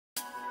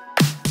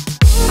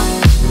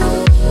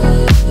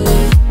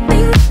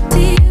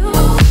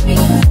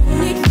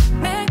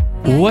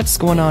What's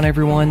going on,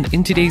 everyone?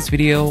 In today's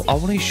video, I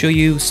want to show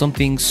you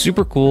something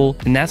super cool,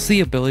 and that's the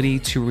ability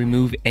to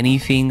remove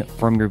anything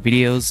from your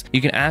videos.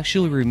 You can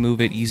actually remove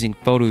it using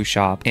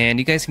Photoshop, and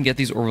you guys can get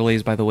these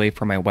overlays, by the way,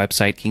 from my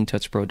website,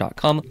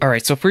 KingTutsPro.com. All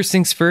right, so first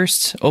things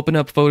first, open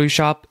up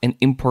Photoshop and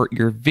import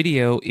your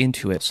video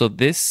into it. So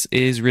this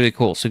is really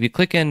cool. So if you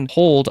click and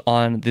hold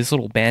on this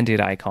little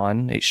band-aid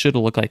icon, it should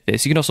look like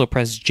this. You can also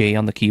press J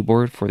on the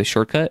keyboard for the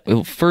shortcut. It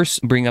will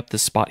first bring up the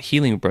spot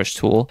healing brush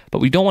tool, but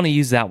we don't want to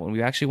use that one.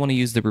 We actually want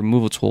to use the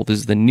removal tool. This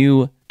is the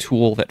new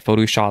tool that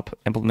Photoshop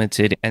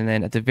implemented. And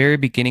then at the very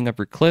beginning of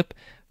your clip,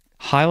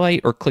 highlight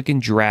or click and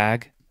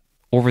drag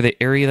over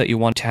the area that you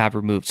want to have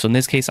removed. So in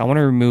this case, I want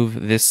to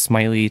remove this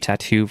smiley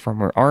tattoo from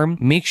her arm.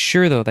 Make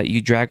sure though that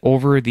you drag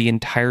over the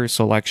entire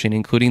selection,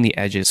 including the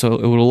edges. So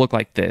it will look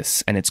like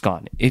this and it's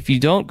gone. If you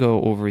don't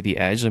go over the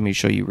edge, let me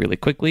show you really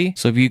quickly.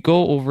 So if you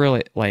go over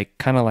it like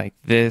kind of like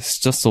this,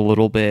 just a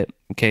little bit,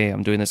 okay,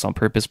 I'm doing this on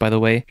purpose, by the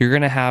way, you're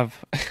going to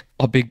have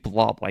a big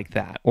blob like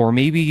that. Or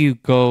maybe you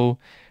go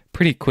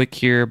pretty quick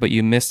here, but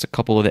you missed a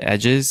couple of the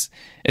edges.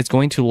 It's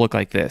going to look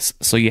like this.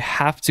 So you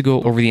have to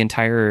go over the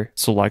entire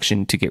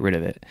selection to get rid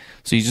of it.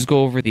 So you just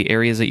go over the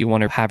areas that you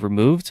want to have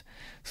removed.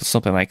 So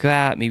something like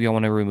that. Maybe I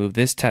want to remove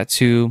this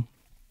tattoo.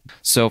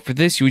 So for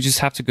this, you would just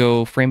have to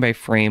go frame by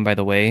frame, by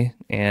the way,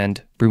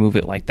 and remove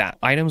it like that.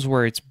 Items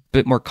where it's a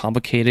bit more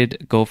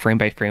complicated, go frame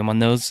by frame on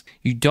those.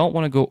 You don't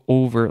want to go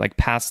over like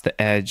past the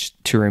edge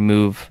to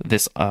remove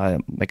this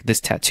like this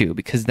tattoo,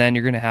 because then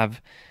you're going to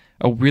have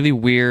a really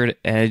weird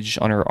edge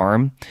on her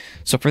arm.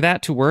 So for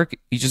that to work,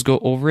 you just go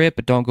over it,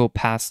 but don't go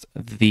past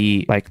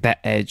the like that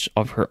edge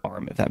of her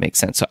arm, if that makes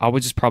sense. So I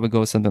would just probably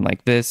go with something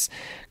like this,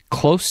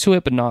 close to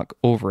it, but not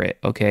over it.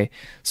 Okay,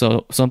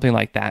 so something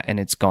like that, and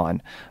it's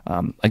gone.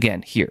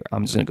 Again, here,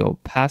 I'm just gonna go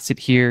past it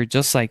here,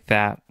 just like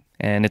that,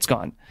 and it's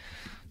gone.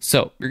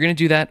 So you're going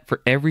to do that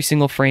for every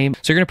single frame.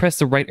 So you're going to press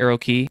the right arrow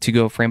key to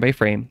go frame by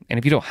frame. And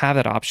if you don't have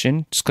that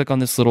option, just click on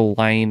this little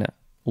line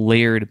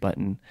layered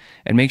button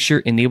and make sure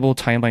enable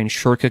timeline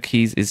shortcut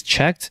keys is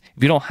checked.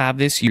 If you don't have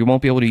this, you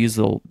won't be able to use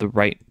the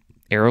right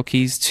arrow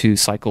keys to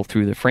cycle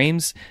through the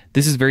frames.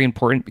 This is very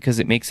important because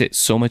it makes it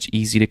so much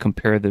easy to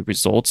compare the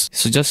results.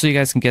 So just so you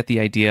guys can get the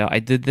idea, I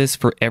did this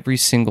for every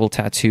single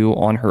tattoo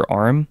on her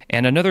arm.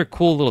 And another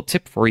cool little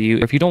tip for you,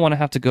 if you don't want to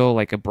have to go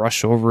like a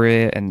brush over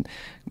it and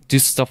do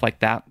stuff like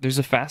that, there's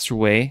a faster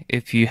way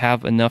if you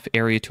have enough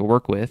area to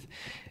work with.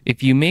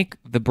 If you make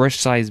the brush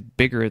size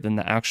bigger than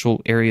the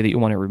actual area that you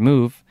want to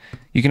remove,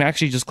 you can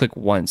actually just click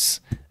once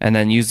and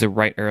then use the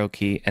right arrow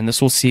key, and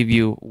this will save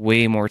you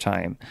way more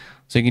time.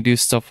 So you can do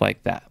stuff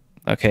like that,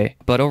 okay?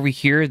 But over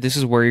here, this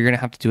is where you're gonna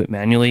have to do it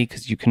manually,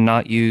 because you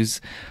cannot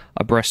use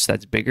a brush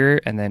that's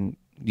bigger and then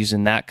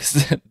using that,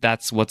 because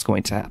that's what's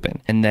going to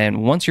happen. And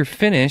then once you're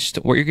finished,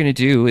 what you're gonna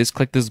do is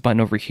click this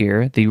button over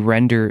here, the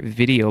render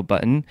video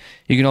button.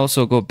 You can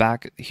also go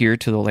back here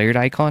to the layered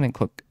icon and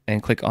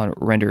click on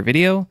render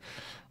video.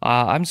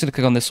 I'm just gonna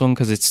click on this one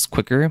because it's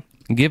quicker.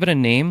 Give it a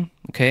name,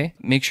 okay?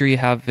 Make sure you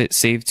have it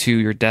saved to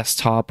your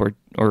desktop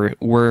or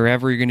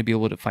wherever you're gonna be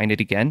able to find it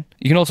again.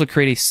 You can also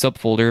create a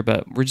subfolder,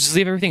 but we're just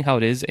leave everything how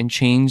it is and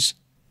change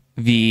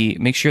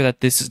make sure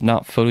that this is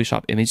not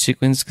Photoshop image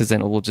sequence, because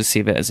then it will just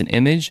save it as an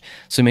image.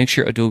 So make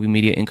sure Adobe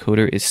Media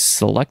Encoder is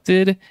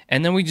selected,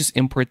 and then we just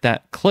import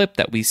that clip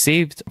that we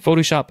saved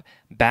Photoshop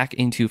back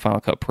into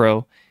Final Cut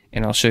Pro,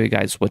 and I'll show you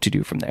guys what to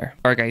do from there.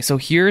 All right, guys, so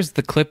here's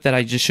the clip that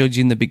I just showed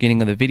you in the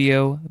beginning of the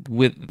video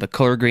with the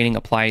color grading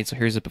applied. So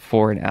here's it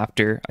before and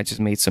after. I just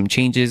made some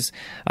changes.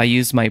 I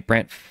used my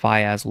Brent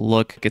Fayez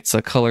look. It's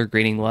a color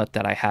grading LUT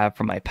that I have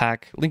from my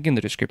pack. Link in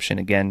the description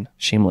again.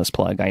 Shameless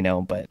plug, I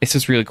know, but it's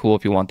just really cool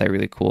if you want that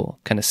really cool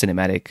kind of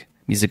cinematic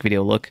music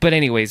video look. But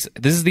anyways,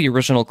 this is the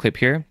original clip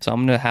here. So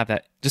I'm gonna have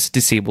that just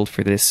disabled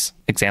for this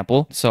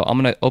example. So I'm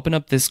gonna open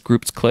up this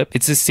grouped clip.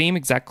 It's the same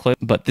exact clip,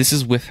 but this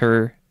is with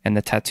her and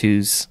the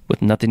tattoos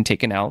with nothing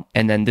taken out.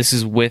 And then this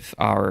is with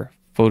our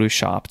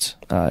photoshopped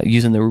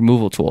using the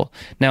removal tool.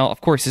 Now,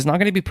 of course, it's not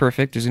going to be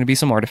perfect. There's going to be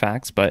some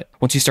artifacts, but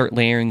once you start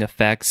layering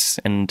effects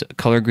and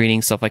color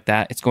grading, stuff like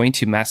that, it's going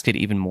to mask it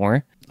even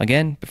more.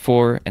 Again,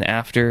 before and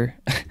after,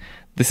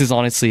 this is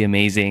honestly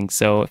amazing.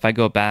 So if I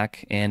go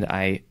back and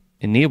I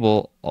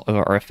enable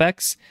our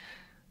effects,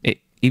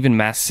 it even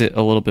masks it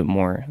a little bit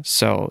more.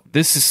 So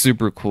this is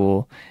super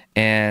cool.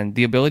 And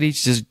the ability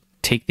to just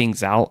take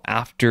things out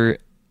after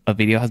a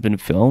video has been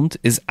filmed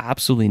is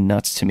absolutely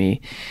nuts to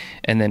me.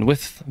 And then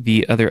with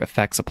the other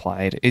effects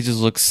applied, it just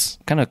looks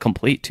kind of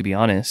complete, to be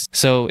honest.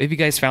 So if you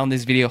guys found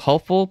this video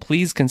helpful,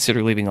 please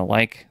consider leaving a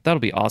like. That'll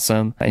be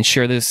awesome. And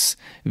share this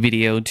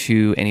video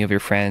to any of your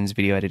friends,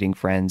 video editing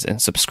friends,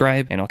 and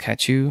subscribe. And I'll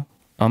catch you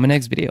on my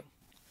next video.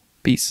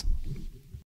 Peace.